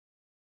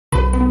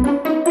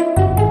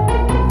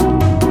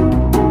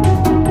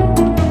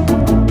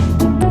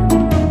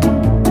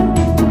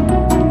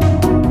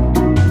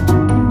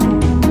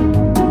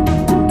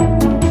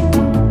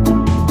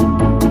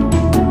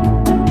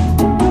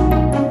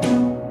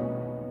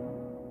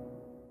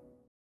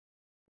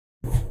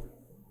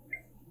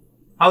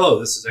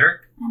Hello, this is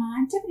Eric. And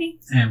I'm Tiffany.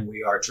 And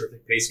we are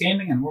Teriffic Pace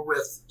Gaming, and we're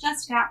with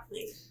Just Got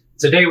Played.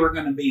 Today we're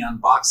going to be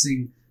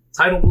unboxing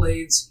Tidal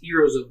Blades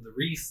Heroes of the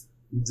Reef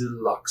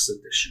Deluxe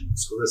Edition.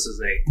 So this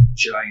is a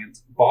giant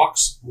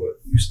box, what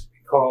used to be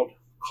called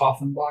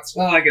coffin box.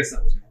 Well, I guess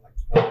that was more like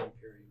the coffin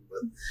period,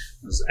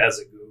 but as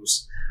it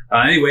goes.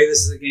 Anyway,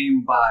 this is a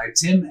game by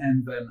Tim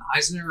and Ben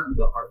Eisner,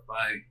 the art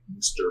by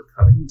Mr.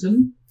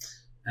 Covington.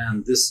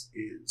 And this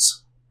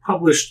is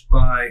published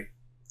by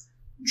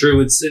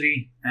Druid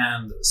City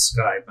and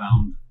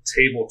Skybound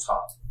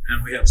Tabletop.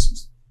 And we have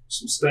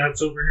some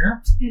stats over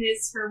here. It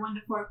is for 1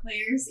 to 4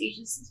 players,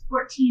 ages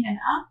 14 and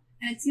up,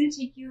 and it's going to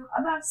take you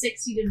about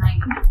 60 to 90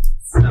 minutes.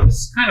 Now, this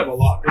is kind of a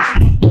lot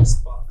in this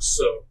box,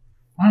 so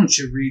why don't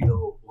you read the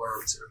little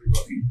blurb to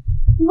everybody?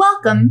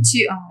 Welcome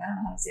to, I don't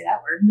know how to say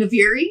that word,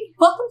 Naviri?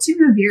 Welcome to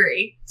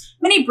Naviri.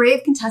 Many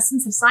brave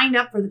contestants have signed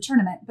up for the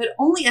tournament, but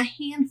only a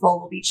handful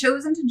will be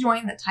chosen to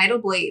join the Tidal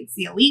Blades,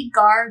 the elite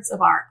guards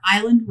of our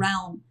island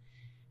realm.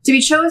 To be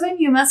chosen,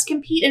 you must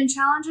compete in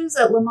challenges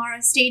at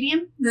Lamara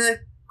Stadium, the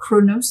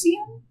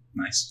Chronosium,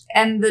 Nice.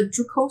 and the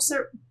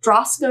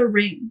Droska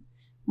Ring.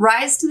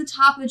 Rise to the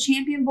top of the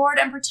champion board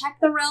and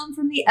protect the realm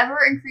from the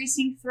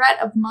ever-increasing threat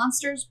of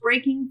monsters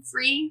breaking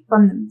free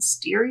from the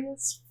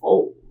mysterious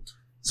fold.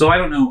 So I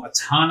don't know a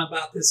ton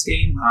about this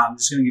game. I'm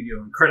just going to give you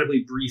an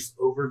incredibly brief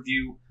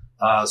overview.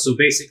 So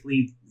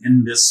basically,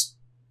 in this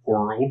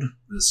world,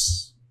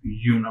 this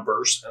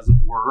universe, as it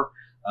were,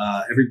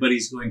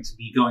 everybody's going to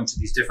be going to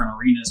these different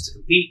arenas to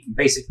compete and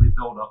basically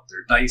build up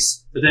their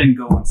dice to then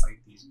go and fight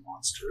these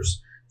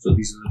monsters. So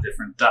these are the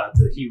different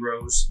the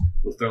heroes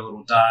with their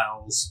little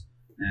dials,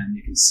 and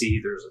you can see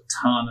there's a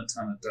ton of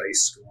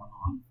dice going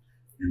on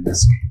in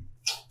this game.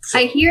 So,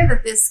 I hear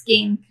that this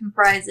game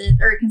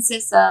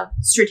consists of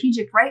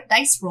strategic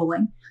dice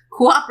rolling,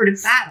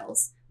 cooperative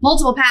battles,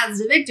 multiple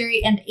paths to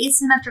victory, and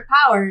asymmetric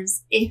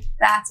powers, if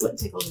that's what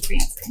tickles your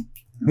fancy.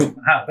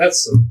 wow,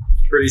 that's a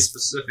pretty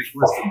specific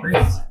list of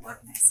things. What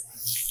can I say?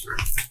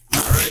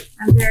 All right.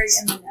 I'm very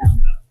in the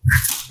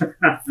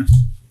know.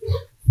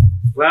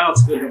 Well,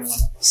 it's good to one of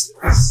us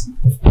is.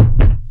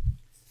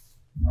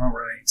 All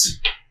right.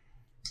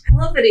 I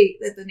love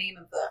that the name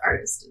of the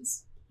artist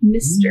is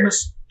Mr.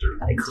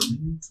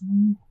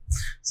 Covington.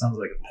 Sounds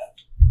like a pet.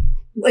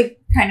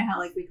 Like, kind of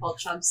how we call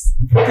Chubbs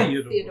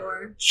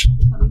Theodore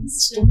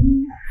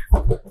Covington.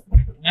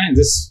 And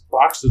this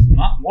box does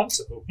not want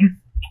to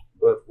open,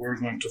 but we're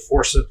going to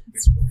force it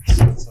because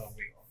that's how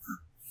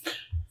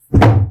we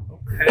are.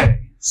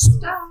 Okay, so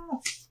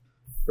Stop.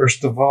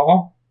 first of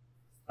all,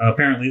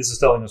 apparently this is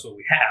telling us what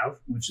we have,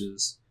 which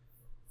is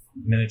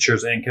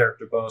miniatures and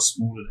character bus,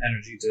 molded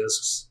energy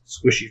discs,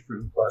 squishy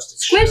fruit, plastic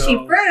Squishy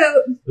shells.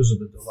 fruit. Those are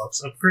the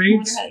deluxe I wonder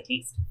upgrades. how they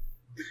taste.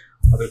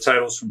 Other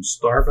titles from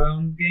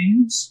Starbound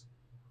Games.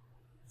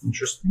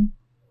 Interesting.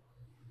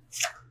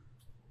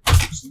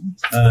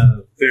 Excellent.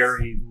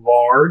 Very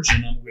large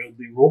and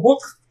unwieldy rulebook.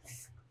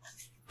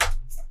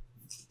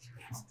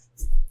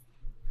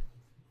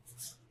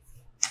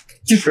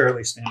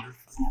 Fairly standard.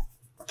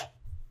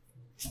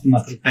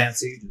 Nothing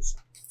fancy, just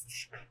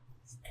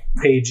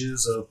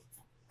pages of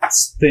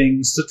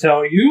things to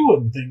tell you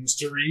and things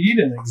to read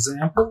and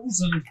examples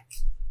and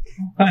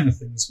all kind of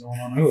things going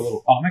on. Oh, a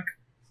little comic.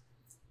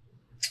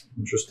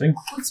 Interesting.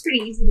 Well, it's pretty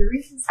easy to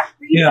read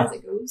Yeah. as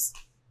it goes.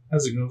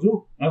 As it goes,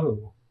 oh, another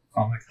little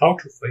comic. How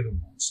to Fight a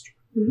Monster.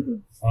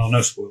 Ooh. Oh,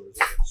 no spoilers,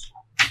 I guess.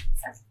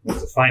 We'll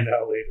have to find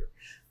out later.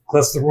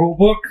 Plus the rule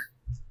book.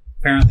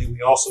 Apparently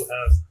we also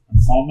have an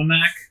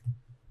almanac.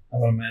 I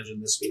would imagine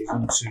this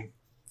goes into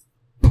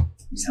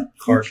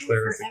card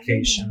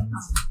clarification.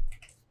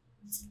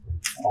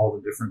 All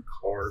the different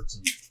cards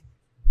and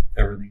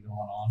everything going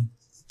on.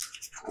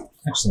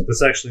 Excellent.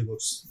 This actually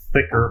looks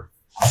thicker.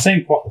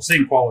 Same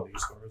quality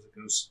as far as it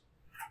goes.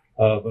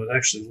 But it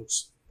actually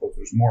looks like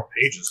there's more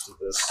pages to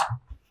this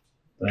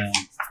than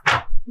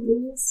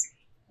Rules.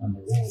 on the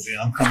rules.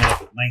 Yeah, I'm coming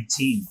up with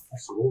 19.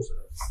 What's the rules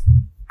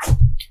have?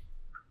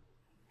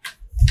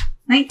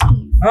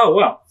 19. Oh,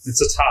 well,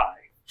 it's a tie.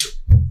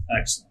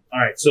 Excellent. All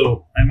right,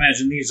 so I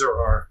imagine these are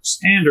our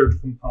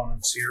standard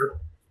components here.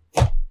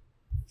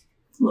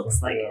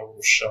 Looks like a it. little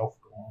shelf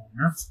going on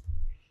there.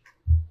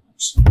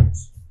 Excellent.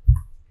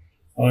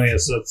 Oh,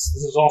 yes, this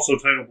is also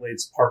Tidal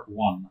Blades Part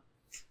 1.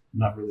 I'm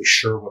not really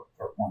sure what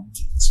Part 1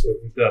 means, but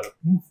we've got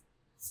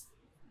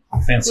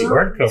a fancy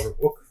hardcover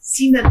book.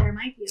 Seemed that there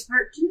might be a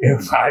part 2.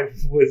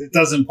 It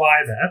does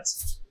imply that.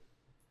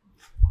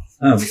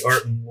 Oh, the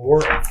art and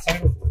lore of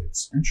Tidal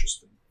Blades.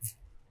 Interesting.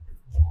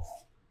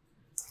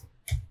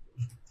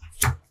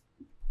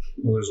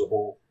 Well, there's a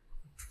whole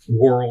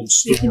world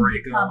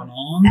story going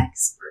on.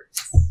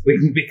 Experts. We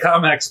can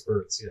become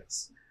experts,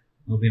 yes.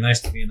 It'll be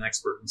nice to be an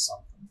expert in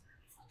something.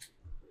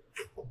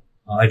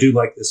 I do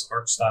like this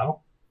art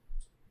style.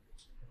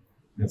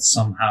 It's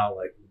somehow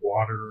like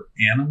water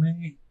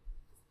anime,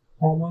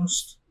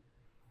 almost.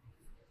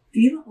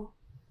 Beautiful.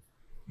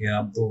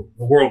 Yeah, the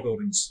world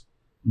building's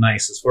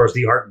nice as far as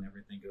the art and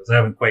everything goes. I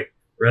haven't quite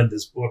read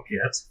this book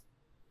yet.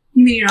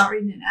 You mean you're not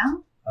reading it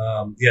now?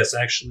 Yes,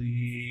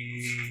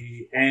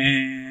 actually,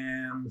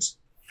 and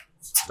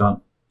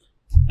Done.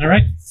 All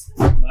right.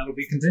 That'll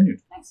be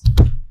continued. Nice.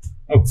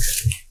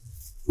 Okay.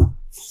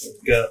 So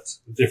we've got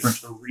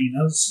different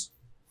arenas.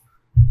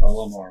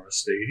 Alamara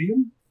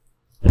Stadium.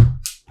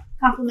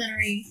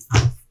 Complimentary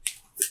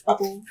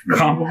bubble.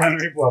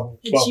 Complimentary bubble.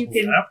 That you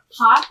can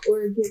pop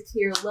or give to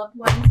your loved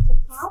ones to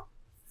pop.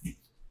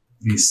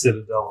 The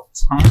Citadel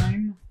of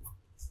Time.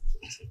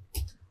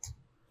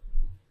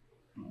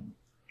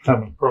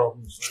 Having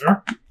problems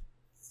there.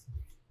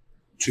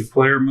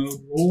 2-player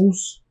mode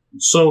rules.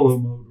 Solo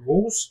mode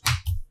rules.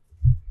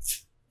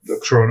 The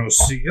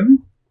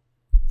Chronosium.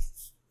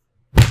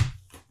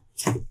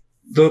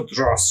 The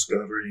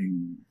Droska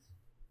Ring.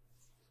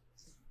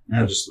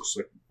 That just looks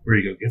like where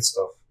you go get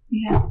stuff.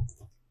 Yeah.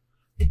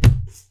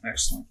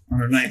 Excellent.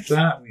 Underneath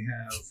that, we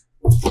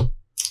have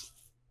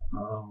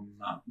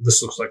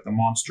this looks like the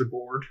monster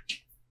board.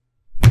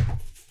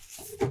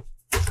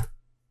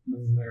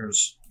 And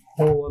there's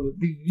a whole lot of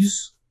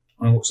these.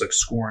 It looks like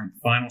scoring,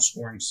 final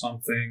scoring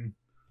something.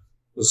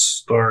 The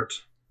start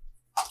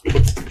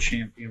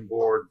champion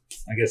board.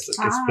 I guess that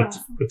gets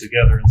put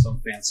together in some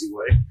fancy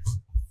way.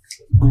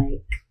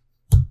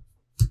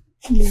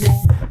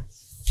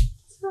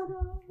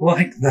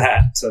 Like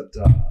that.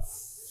 Ta-da.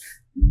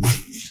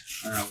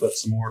 I've got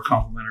some more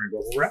complimentary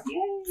bubble wrap.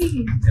 Yay!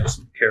 We have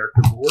some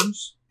character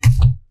boards.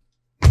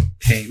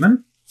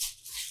 Cayman.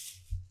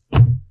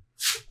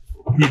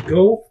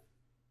 Eco.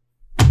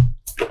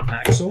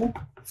 Axel.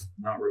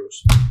 Not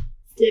Rose.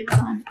 Dibs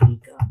on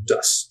Eco.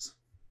 Dust.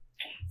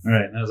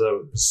 Alright, and as I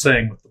was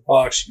saying with the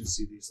box, you can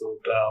see these little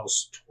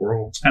dials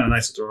twirl. It's kind of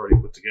nice that they're already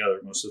put together.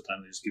 Most of the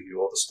time they just give you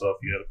all the stuff.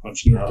 You gotta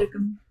punch it out.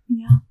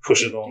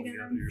 Push it all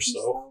together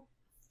yourself.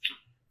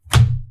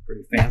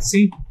 Pretty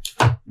fancy.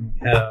 And we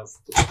have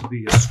looks to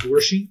be a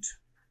score sheet.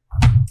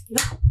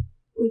 Yep.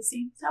 Would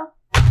seem so.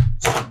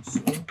 So,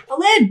 A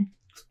lid.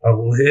 a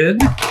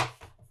lid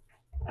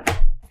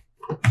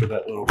for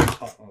that little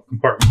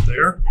compartment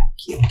there. That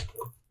cute.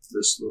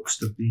 This looks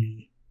to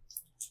be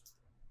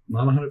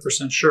not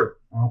 100% sure.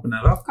 I'll open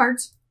that up.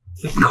 Cards.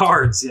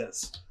 Cards,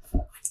 yes.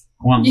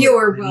 One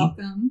You're lid.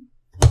 welcome.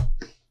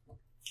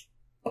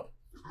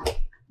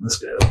 This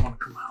guy doesn't want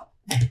to come out.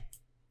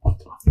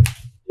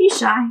 He's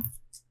shy.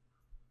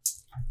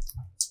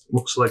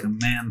 Looks like a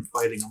man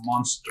fighting a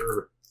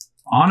monster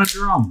on a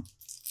drum.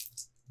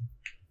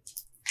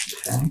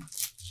 Okay.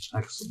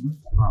 Excellent.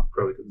 Oh,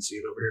 probably couldn't see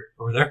it over here.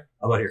 Over there?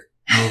 How about here?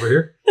 No, over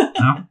here?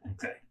 No?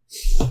 Okay.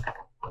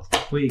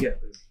 What do you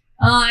got, baby?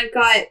 I've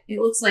got, it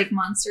looks like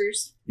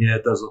monsters. Yeah,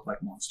 it does look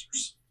like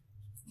monsters.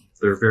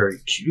 They're very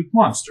cute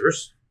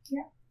monsters.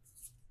 Yeah.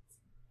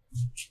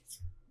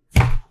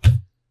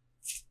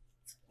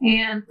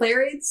 And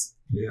player aids?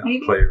 Yeah,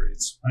 maybe? player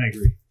aids. I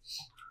agree.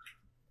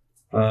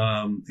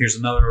 Here's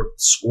another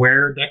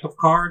square deck of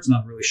cards.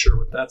 Not really sure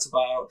what that's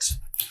about.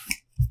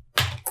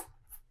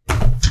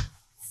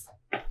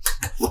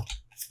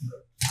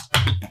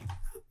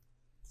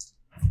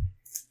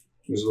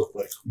 These look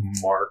like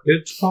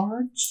market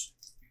cards.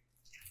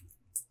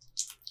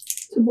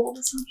 It's a bold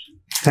assumption.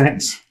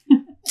 Thanks.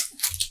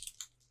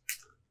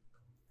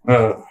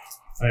 I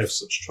have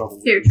such trouble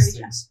with Here, these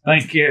Tracia. things.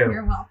 Thank you.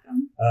 You're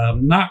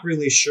welcome. Not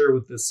really sure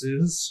what this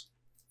is.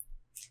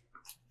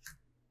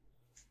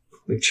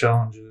 Complete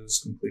challenges,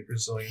 complete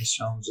resilience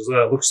challenges.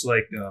 It looks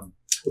like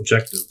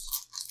objectives.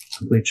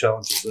 Complete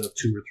challenges, 2 or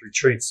 3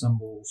 trait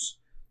symbols,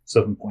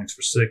 7 points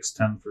for 6,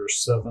 10 for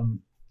 7,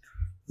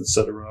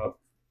 etc.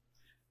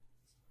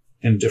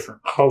 In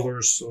different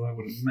colors, so I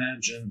would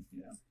imagine,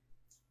 yeah.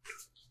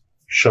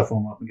 Shuffle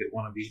them up and get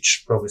one of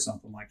each, probably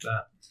something like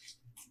that.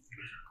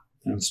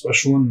 And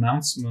special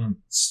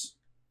announcements.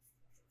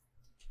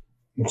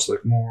 Looks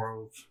like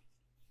more of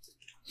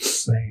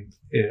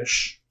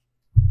same-ish.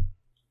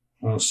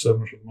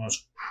 7 for the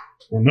most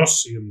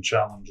Chronosium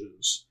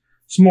challenges.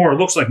 It's more, it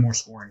looks like more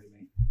scoring to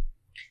me.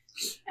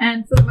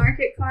 And for the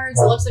market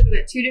cards, it looks like we've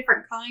got 2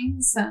 different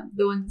kinds.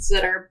 The ones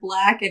that are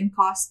black and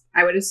cost,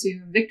 I would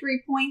assume,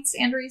 victory points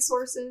and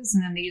resources.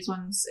 And then these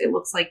ones, it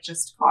looks like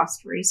just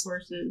cost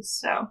resources.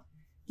 So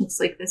looks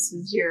like this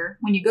is your,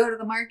 when you go to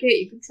the market,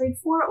 you can trade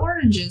 4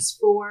 oranges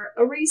for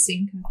a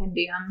racing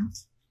compendium.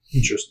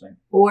 Interesting.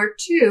 Or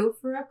 2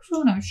 for a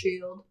chrono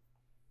shield.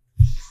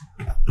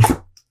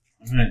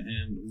 All right,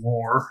 and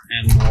more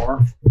and more.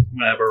 I'm going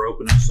to have her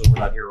open it so we're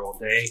not here all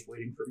day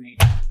waiting for me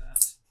to do that.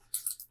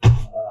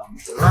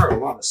 There are a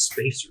lot of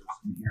spacers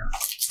in here.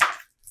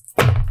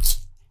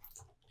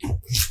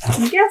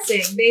 I'm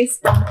guessing,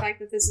 based on the fact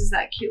that this is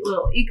that cute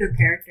little Eco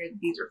character, that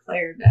these are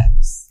player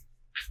decks.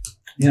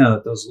 Yeah,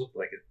 that does look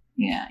like it.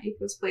 Yeah,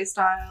 Eco's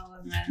playstyle,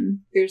 and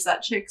then there's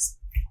that chick's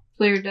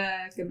player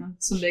deck, and then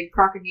some big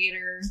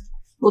crocagator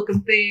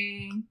looking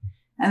thing,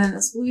 and then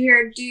this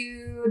blue-haired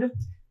dude,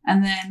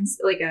 and then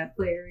like a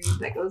player aid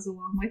that goes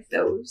along with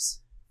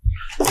those.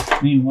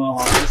 Meanwhile,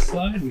 on this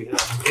side, we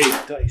have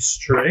a dice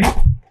tray.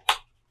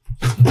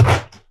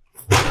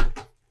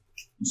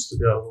 Must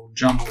have got a little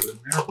jumbled in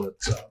there, but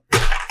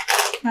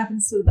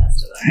happens to the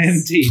best of us.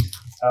 indeed.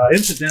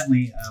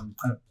 Incidentally,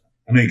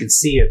 I know you can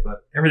see it,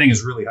 but everything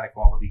is really high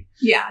quality.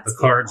 Yeah. The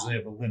cards, they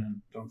have a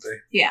linen, don't they?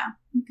 Yeah.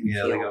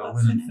 Yeah, they got a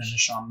linen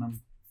finish on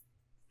them.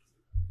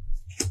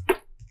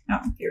 Oh,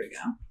 here we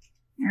go.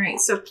 All right,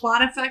 so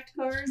plot effect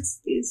cards.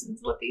 These is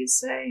what these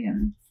say,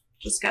 and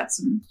just got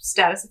some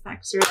status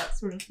effects or that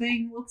sort of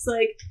thing, looks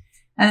like.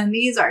 And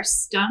these are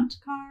stunt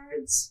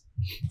cards.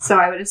 So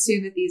I would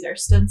assume that these are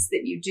stunts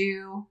that you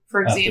do.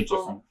 For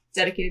example,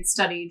 dedicated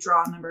study,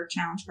 draw a number of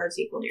challenge cards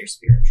equal to your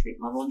spirit trait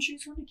level, and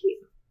choose one to keep.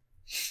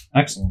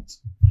 Excellent.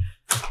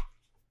 So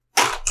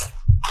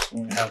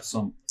we have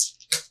some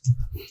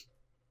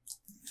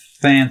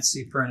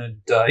fancy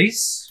printed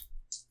dice.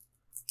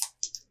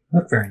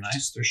 They're very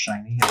nice. They're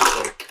shiny.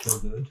 They're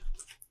good.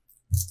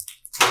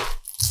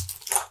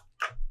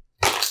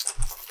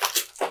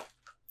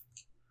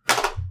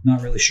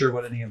 Not really sure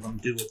what any of them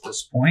do at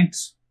this point.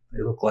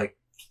 They look like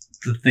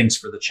the things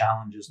for the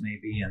challenges,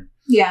 maybe. And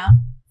yeah.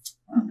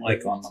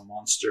 Like on the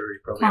monster, you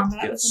probably have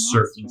to get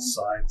certain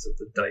sides of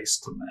the dice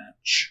to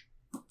match.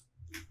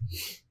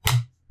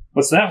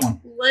 What's that one?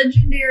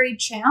 Legendary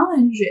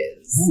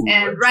challenges. Ooh,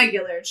 and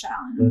regular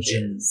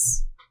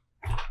challenges.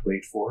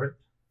 Wait for it.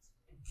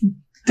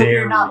 Dairy.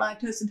 You're not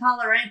lactose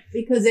intolerant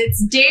because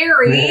it's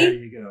dairy. There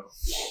you go.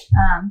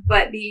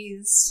 But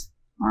these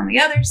on the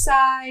other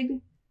side,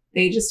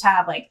 they just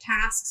have like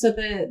tasks at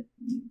the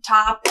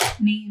top,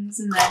 names,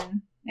 and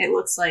then it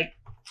looks like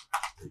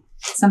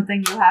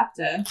something you have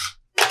to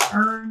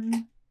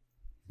earn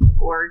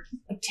or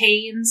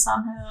obtain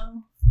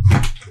somehow.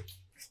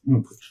 I'm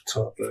going to put the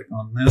top back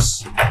on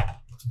this.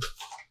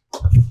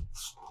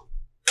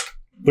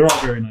 They're all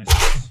very nice.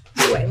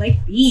 Oh, I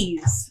like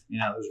these.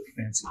 Yeah, those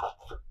are fancy.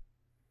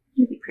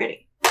 Really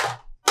pretty.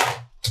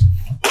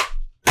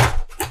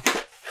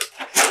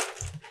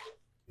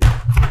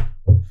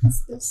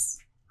 What's this?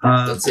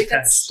 It's like attached.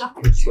 That's stuck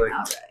in It's there. like, All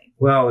right.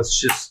 well, it's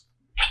just,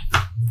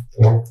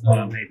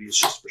 maybe it's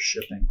just for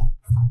shipping,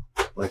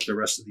 like the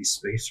rest of these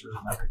spacers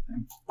and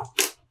everything.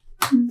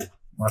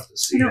 We'll have to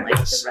see. I don't like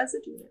the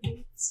residue it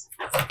leaves.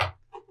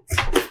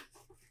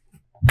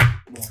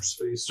 More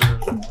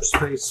spacers, more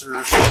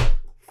spacers,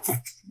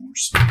 more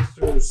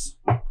spacers.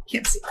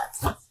 Can't see that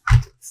stuff.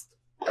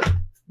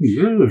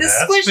 Ooh, The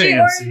that's squishy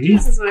fancy.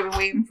 oranges is what I've been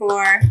waiting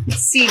for.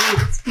 Let's see,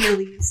 let's feel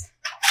these.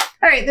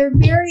 All right, they're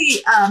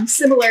very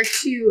similar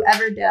to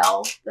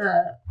Everdell,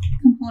 the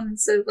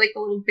components of like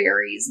the little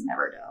berries in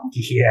Everdell.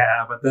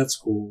 Yeah, but that's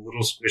cool.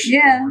 Little squishy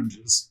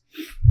oranges.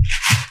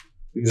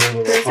 These are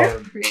little Those are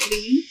hard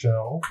pretty.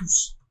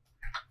 shells.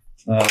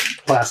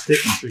 Plastic,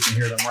 I'm sure you can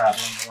hear them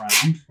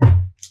rattling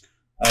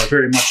around.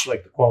 Very much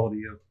like the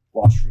quality of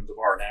Lost Ruins of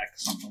Arnak,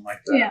 something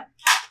like that. Yeah.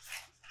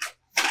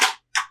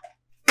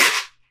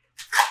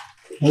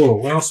 Oh,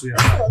 what else we have?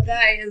 This little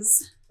guy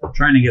is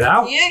Trying to get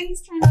out? Yeah,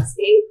 he's trying to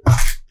escape.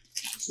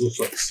 This looks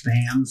like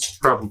stands,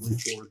 probably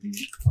for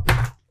the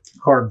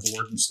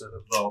cardboard instead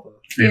of all the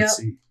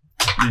fancy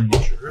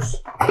miniatures.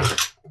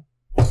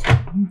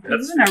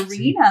 This is an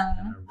arena.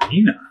 An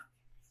arena.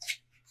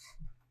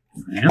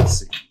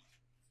 Fancy.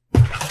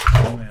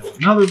 And we have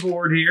another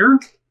board here.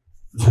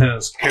 It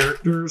has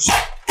characters,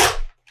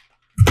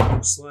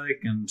 looks like,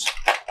 and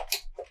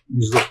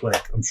these look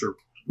like, I'm sure,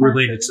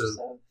 related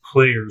to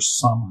players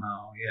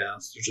somehow. Yeah,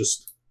 they're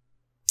just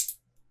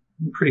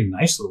pretty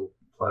nice little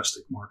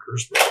plastic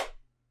markers, but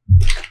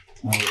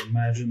I would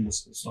imagine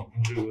this has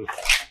something to do with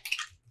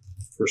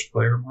first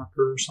player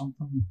marker or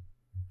something.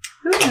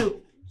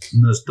 Ooh.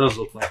 And this does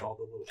look like all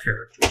the little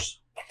characters.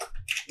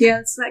 Yeah,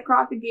 it's that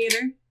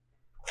Crocagator.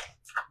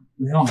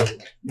 They all have,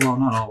 well,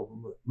 not all of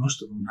them, but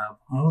most of them have.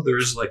 Oh, there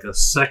is like a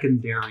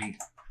secondary.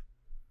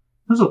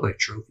 Those look like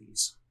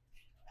trophies.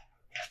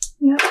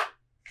 Yep.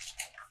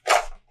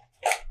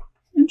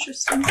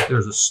 Interesting.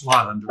 There's a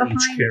slot under Behind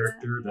each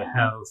character that, to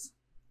have.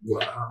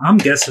 Well, I'm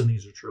guessing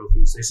these are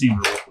trophies. They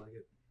seem to look like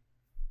it.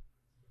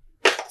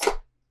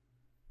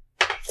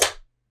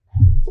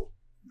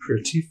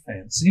 Pretty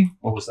fancy.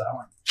 What was that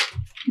one?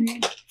 Yeah.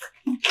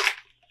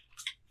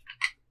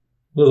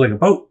 Looks like a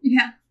boat.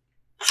 Yeah.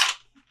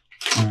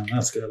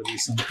 That's got to be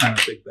some kind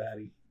of big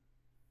baddie.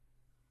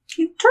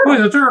 Turtle. Oh,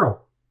 he's a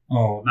turtle.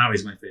 Oh, now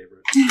he's my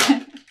favorite.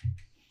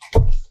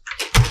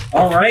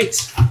 All right.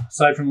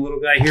 Aside from the little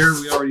guy here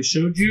we already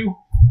showed you,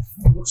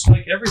 it looks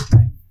like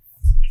everything.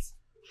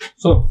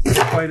 So,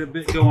 quite a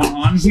bit going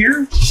on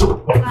here.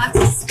 Lots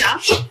of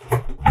stuff.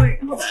 Wait,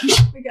 hold on.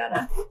 We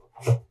gotta.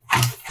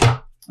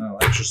 Oh,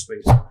 extra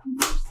space.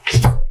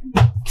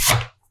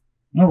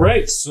 All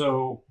right.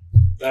 So,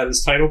 that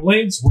is Tidal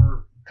Blades.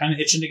 We're kind of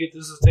itching to get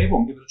this to the table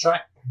and give it a try.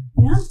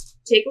 Yeah.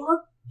 Take a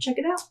look. Check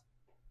it out.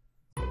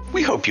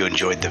 We hope you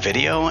enjoyed the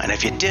video, and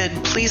if you did,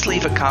 please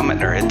leave a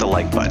comment or hit the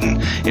like button.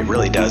 It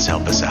really does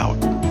help us out.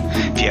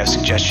 If you have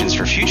suggestions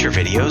for future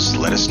videos,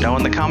 let us know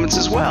in the comments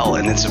as well,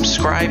 and then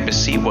subscribe to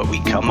see what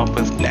we come up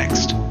with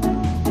next.